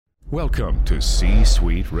Welcome to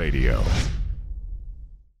C-Suite Radio.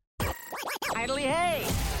 Idly hey!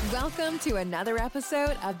 Welcome to another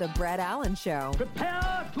episode of The Brett Allen Show,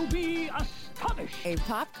 Prepare to be astonished! a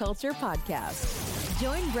pop culture podcast.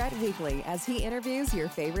 Join Brett weekly as he interviews your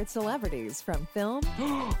favorite celebrities from film,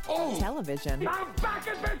 television, I'm back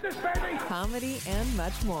in business, baby! comedy, and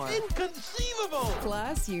much more. Inconceivable!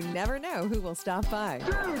 Plus, you never know who will stop by.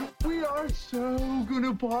 Dude, we are so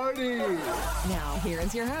gonna party! Now, here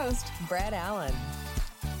is your host, Brett Allen.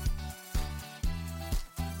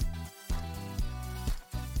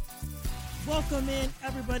 Welcome in,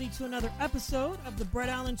 everybody, to another episode of The Brett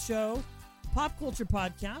Allen Show, pop culture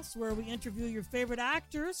podcast, where we interview your favorite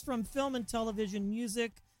actors from film and television,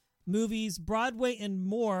 music, movies, Broadway, and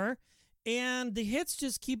more. And the hits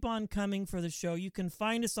just keep on coming for the show. You can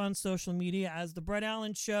find us on social media as The Brett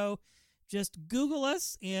Allen Show. Just Google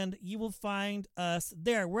us, and you will find us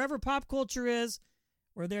there. Wherever pop culture is,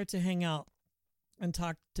 we're there to hang out and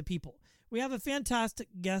talk to people. We have a fantastic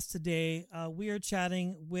guest today. We are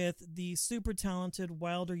chatting with the super talented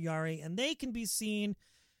Wilder Yari, and they can be seen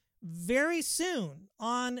very soon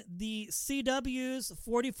on the CW's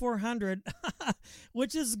 4400,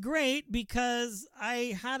 which is great because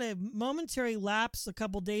I had a momentary lapse a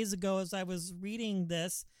couple days ago as I was reading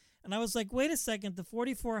this, and I was like, wait a second, the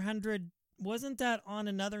 4400, wasn't that on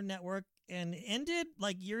another network and ended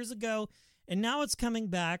like years ago, and now it's coming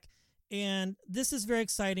back. And this is very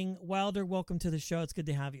exciting. Wilder, welcome to the show. It's good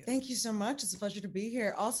to have you. Thank you so much. It's a pleasure to be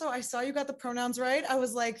here. Also, I saw you got the pronouns right. I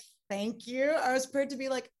was like, thank you. I was prepared to be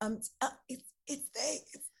like, it's they.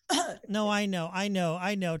 No, I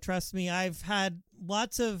know. Trust me. I've had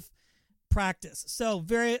lots of practice. So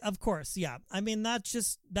of course. Yeah. I mean, that's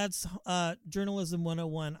journalism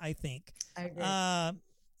 101, I think. I agree.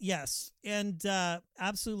 Yes. And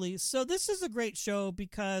absolutely. So this is a great show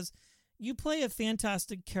because you play a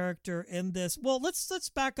fantastic character in this. Well, let's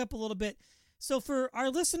back up a little bit. So for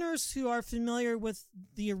our listeners who are familiar with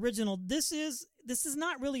the original, this is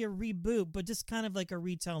not really a reboot, but just kind of like a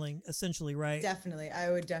retelling, essentially, right? Definitely.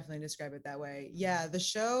 I would definitely describe it that way. Yeah, the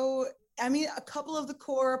show, I mean, a couple of the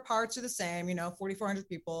core parts are the same, 4,400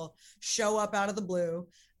 people show up out of the blue.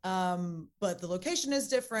 But the location is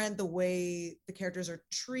different. The way the characters are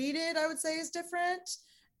treated, I would say, is different.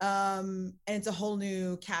 And it's a whole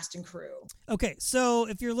new cast and crew. Okay, so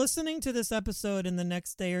if you're listening to this episode in the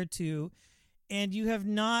next day or two, and you have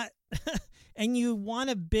not, and you want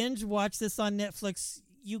to binge watch this on Netflix,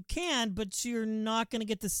 you can, but you're not going to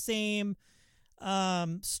get the same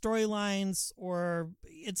storylines,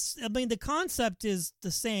 the concept is the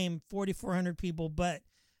same, 4,400 people, but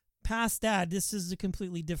past that, this is a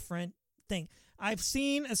completely different thing. I've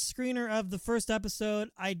seen a screener of the first episode.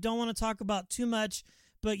 I don't want to talk about too much,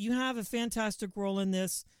 but you have a fantastic role in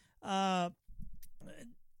this.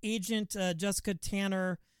 Agent Jessica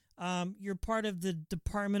Tanner, you're part of the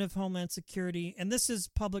Department of Homeland Security. And this is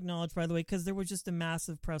public knowledge, by the way, because there was just a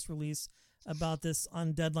massive press release about this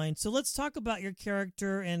on Deadline. So let's talk about your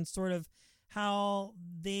character and sort of how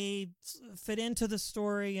they fit into the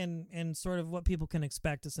story and sort of what people can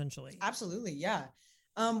expect, essentially. Absolutely, yeah.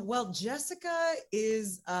 Well, Jessica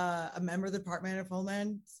is a member of the Department of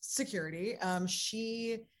Homeland Security.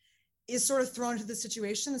 She is sort of thrown into the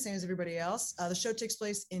situation the same as everybody else. The show takes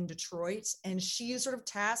place in Detroit, and she is sort of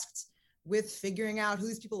tasked with figuring out who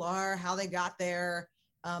these people are, how they got there,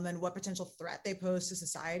 and what potential threat they pose to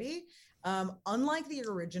society. Unlike the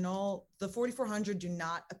original, the 4,400 do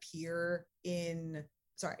not appear in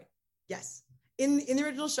the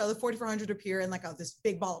original show. The 4,400 appear in like this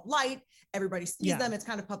big ball of light. Everybody sees them. It's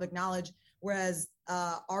kind of public knowledge. Whereas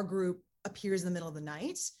our group appears in the middle of the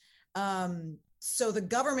night. So the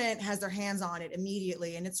government has their hands on it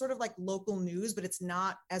immediately. And it's sort of like local news, but it's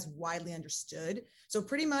not as widely understood. So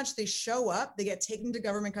pretty much they show up, they get taken to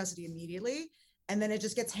government custody immediately. And then it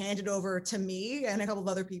just gets handed over to me and a couple of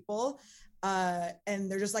other people. And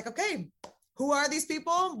they're just like, okay, who are these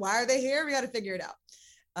people? Why are they here? We got to figure it out.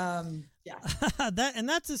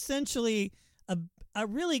 That's essentially a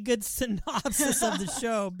really good synopsis of the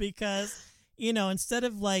show because, instead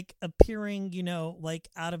of like appearing, like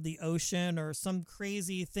out of the ocean or some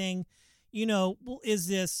crazy thing, is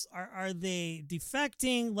this, are they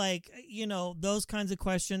defecting? Like, those kinds of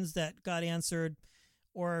questions that got answered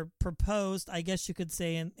or proposed, I guess you could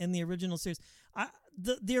say, in the original series.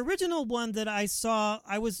 The original one that I saw,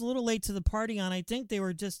 I was a little late to the party on. I think they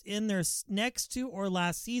were just in their next to or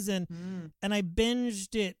last season, and I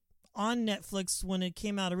binged it on Netflix when it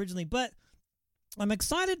came out originally. But I'm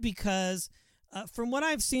excited because from what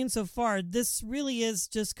I've seen so far, this really is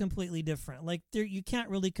just completely different. Like you can't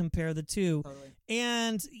really compare the two. Totally.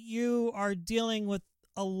 And you are dealing with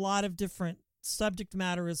a lot of different subject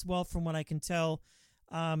matter as well, from what I can tell,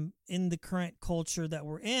 in the current culture that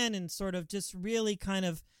we're in, and sort of just really kind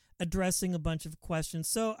of addressing a bunch of questions.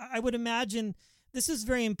 So I would imagine this is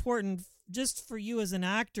very important just for you as an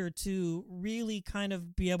actor to really kind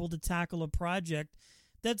of be able to tackle a project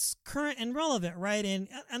that's current and relevant, right?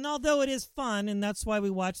 And although it is fun, and that's why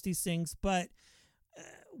we watch these things, but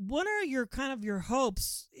what are your kind of your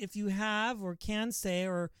hopes, if you have or can say,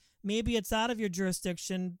 or maybe it's out of your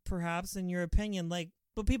jurisdiction, perhaps, in your opinion, like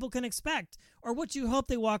what people can expect, or what you hope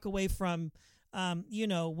they walk away from,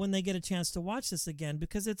 when they get a chance to watch this again,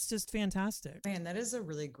 because it's just fantastic. Man, that is a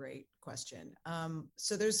really great question.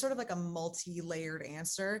 So there's sort of like a multi-layered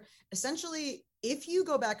answer. Essentially, if you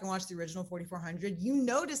go back and watch the original 4400, you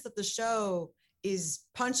notice that the show is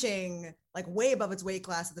punching like way above its weight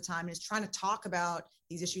class at the time and is trying to talk about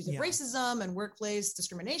these issues of racism and workplace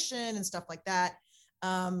discrimination and stuff like that.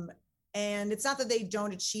 And it's not that they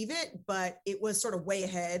don't achieve it, but it was sort of way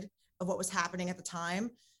ahead of what was happening at the time.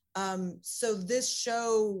 So this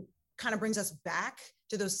show kind of brings us back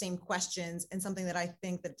to those same questions. And something that I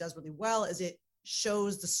think that does really well is it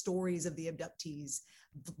shows the stories of the abductees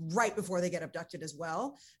right before they get abducted as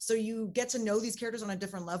well. So you get to know these characters on a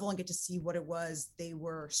different level and get to see what it was they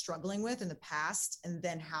were struggling with in the past, and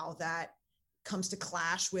then how that comes to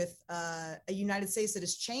clash with a United States that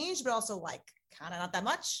has changed, but also like kind of not that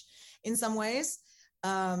much in some ways.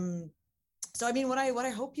 So I mean, what I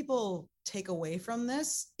hope people take away from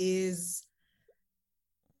this is,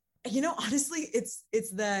 honestly, it's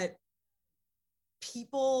that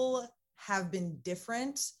people have been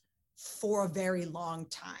different for a very long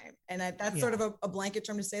time. And that's sort of a blanket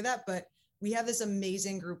term to say that, but we have this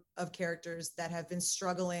amazing group of characters that have been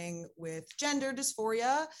struggling with gender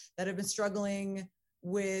dysphoria, that have been struggling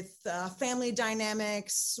with family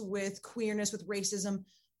dynamics, with queerness, with racism,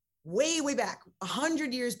 way back,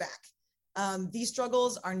 100 years back. These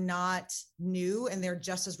struggles are not new, and they're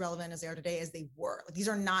just as relevant as they are today as they were. Like, these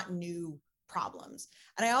are not new problems.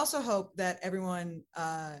 And I also hope that everyone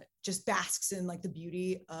just basks in like the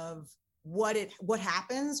beauty of what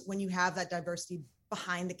happens when you have that diversity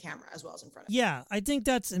behind the camera as well as in front of you. Yeah, I think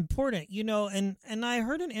that's important, and I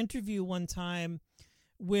heard an interview one time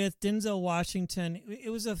with Denzel Washington.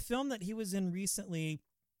 It was a film that he was in recently,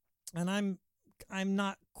 and I'm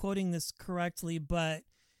not quoting this correctly, but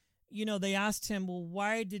they asked him, well,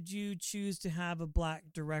 why did you choose to have a black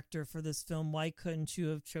director for this film? Why couldn't you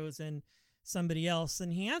have chosen somebody else?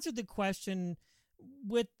 And he answered the question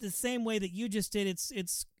with the same way that you just did.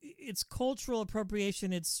 It's cultural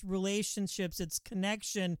appropriation, it's relationships, it's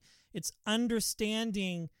connection, it's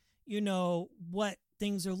understanding, what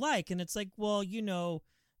things are like. And it's like, well,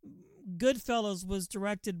 Goodfellas was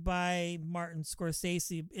directed by Martin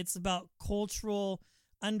Scorsese. It's about cultural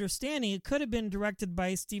understanding. It could have been directed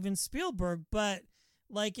by Steven Spielberg, but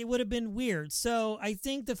like it would have been weird. So I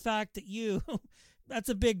think the fact that that's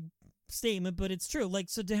a big statement, but it's true. Like,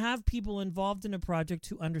 so to have people involved in a project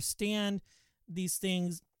who understand these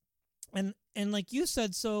things, and like you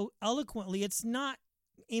said so eloquently, it's not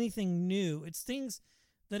anything new. It's things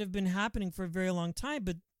that have been happening for a very long time,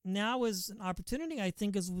 but now is an opportunity, I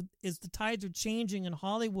think, is the tides are changing in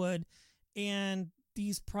Hollywood, and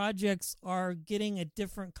these projects are getting a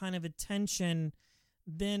different kind of attention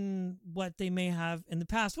than what they may have in the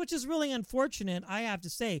past, which is really unfortunate, I have to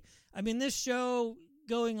say. I mean, this show,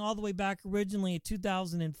 going all the way back originally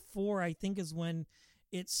 2004, I think is when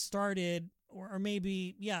it started, or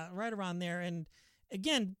maybe, right around there. And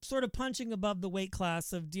again, sort of punching above the weight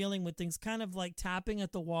class of dealing with things, kind of like tapping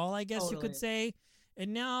at the wall, I guess you could say.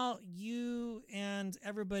 And now you and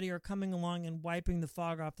everybody are coming along and wiping the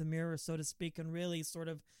fog off the mirror, so to speak, and really sort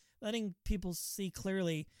of letting people see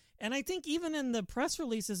clearly. And I think even in the press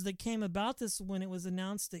releases that came about this, when it was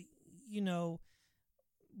announced that,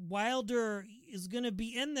 Wilder is going to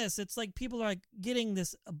be in this, it's like people are like getting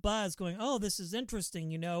this buzz going, oh, this is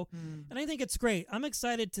interesting, And I think it's great. I'm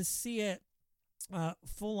excited to see it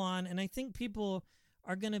full on. And I think people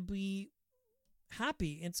are going to be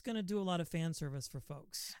happy. It's going to do a lot of fan service for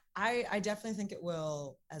folks. I definitely think it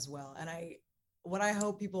will as well. And what I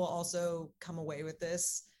hope people also come away with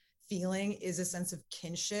this feeling is a sense of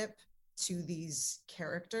kinship to these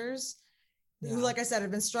characters who, like I said,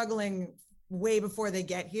 have been struggling way before they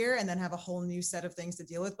get here, and then have a whole new set of things to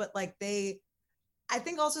deal with. But like I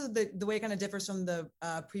think also the way it kind of differs from the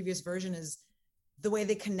previous version is the way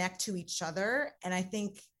they connect to each other. And I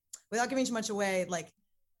think, without giving too much away, like,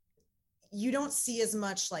 you don't see as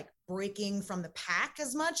much like breaking from the pack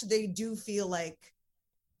as much. They do feel like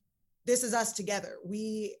this is us together.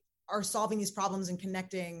 We are solving these problems and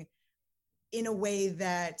connecting in a way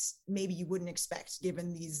that maybe you wouldn't expect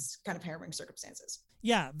given these kind of harrowing circumstances.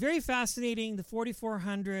 Yeah, very fascinating. The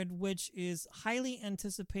 4400, which is highly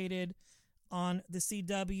anticipated on the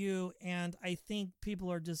CW, and I think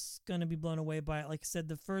people are just going to be blown away by it. Like I said,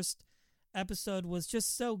 the first episode was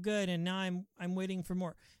just so good, and now I'm waiting for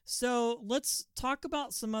more. So let's talk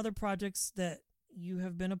about some other projects that you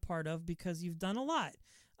have been a part of, because you've done a lot.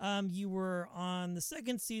 You were on the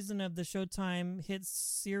second season of the Showtime hit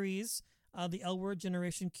series, The L Word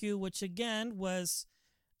Generation Q, which again was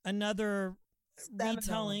another Seminal.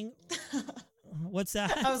 Retelling. What's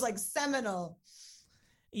that? I was like, seminal.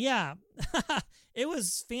 Yeah. It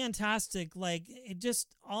was fantastic. Like, it just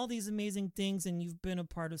all these amazing things, and you've been a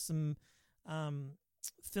part of some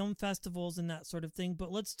film festivals and that sort of thing.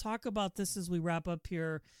 But let's talk about this as we wrap up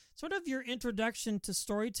here. Sort of your introduction to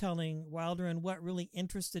storytelling, Wilder, and what really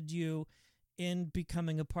interested you in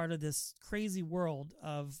becoming a part of this crazy world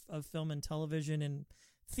of film and television and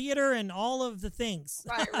theater and all of the things.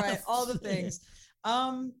 Right. All the things.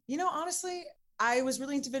 Honestly, I was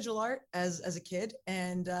really into visual art as a kid,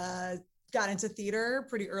 and got into theater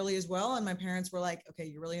pretty early as well. And my parents were like, okay,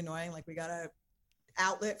 you're really annoying. Like, we got to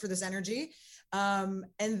outlet for this energy. And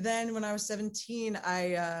then when I was 17,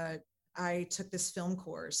 I took this film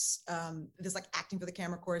course, this like acting for the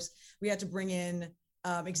camera course. We had to bring in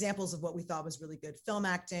examples of what we thought was really good film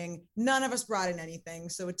acting. None of us brought in anything.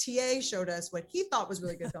 So a TA showed us what he thought was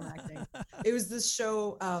really good film acting. It was this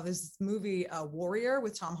show, this movie, Warrior,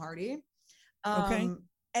 with Tom Hardy. Okay.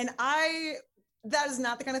 And that is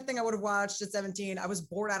not the kind of thing I would have watched at 17. I was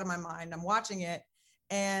bored out of my mind. I'm watching it.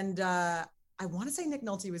 And I want to say Nick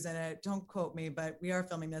Nolte was in it. Don't quote me, but we are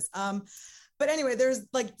filming this. But anyway, there's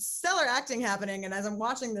like stellar acting happening. And as I'm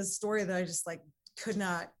watching this story that I just like could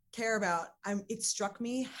not care about, it struck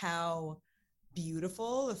me how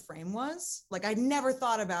beautiful the frame was. Like, I never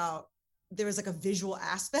thought about there was like a visual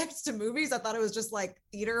aspect to movies. I thought it was just like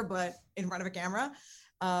theater, but in front of a camera.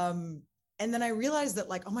 And then I realized that,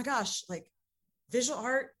 like, oh my gosh, like visual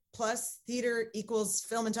art plus theater equals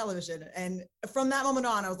film and television. And from that moment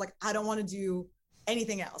on, I was like, I don't want to do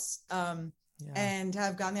anything else. And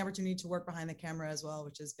have gotten the opportunity to work behind the camera as well,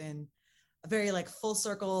 which has been a very like full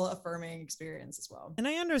circle affirming experience as well. And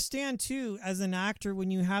I understand too, as an actor, when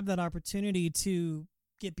you have that opportunity to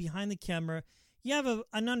get behind the camera, you have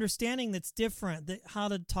an understanding that's different, that how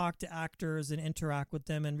to talk to actors and interact with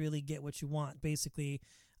them and really get what you want. Basically,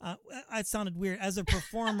 it sounded weird as a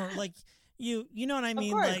performer, like you know what I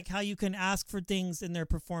mean? Like how you can ask for things in their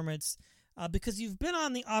performance, because you've been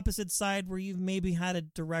on the opposite side where you've maybe had a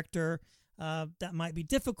director that might be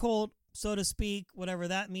difficult, so to speak, whatever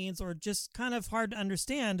that means, or just kind of hard to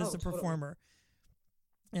understand as a performer.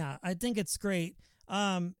 Totally. Yeah, I think it's great.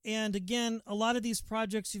 And again, a lot of these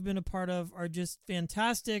projects you've been a part of are just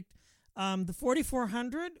fantastic. The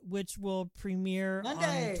 4400, which will premiere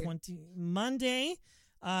on Monday.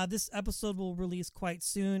 This episode will release quite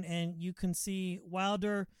soon, and you can see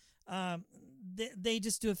Wilder. They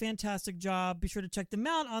just do a fantastic job. Be sure to check them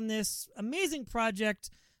out on this amazing project.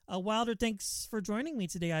 Wilder, thanks for joining me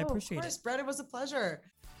today. I appreciate it. Of course, Brett, it was a pleasure.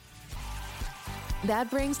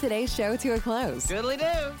 That brings today's show to a close. Goodly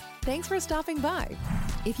do. Thanks for stopping by.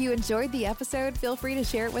 If you enjoyed the episode, feel free to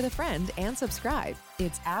share it with a friend and subscribe.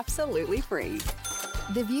 It's absolutely free.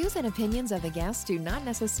 The views and opinions of the guests do not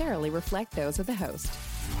necessarily reflect those of the host.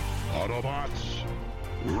 Autobots,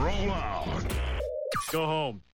 roll out. Go home.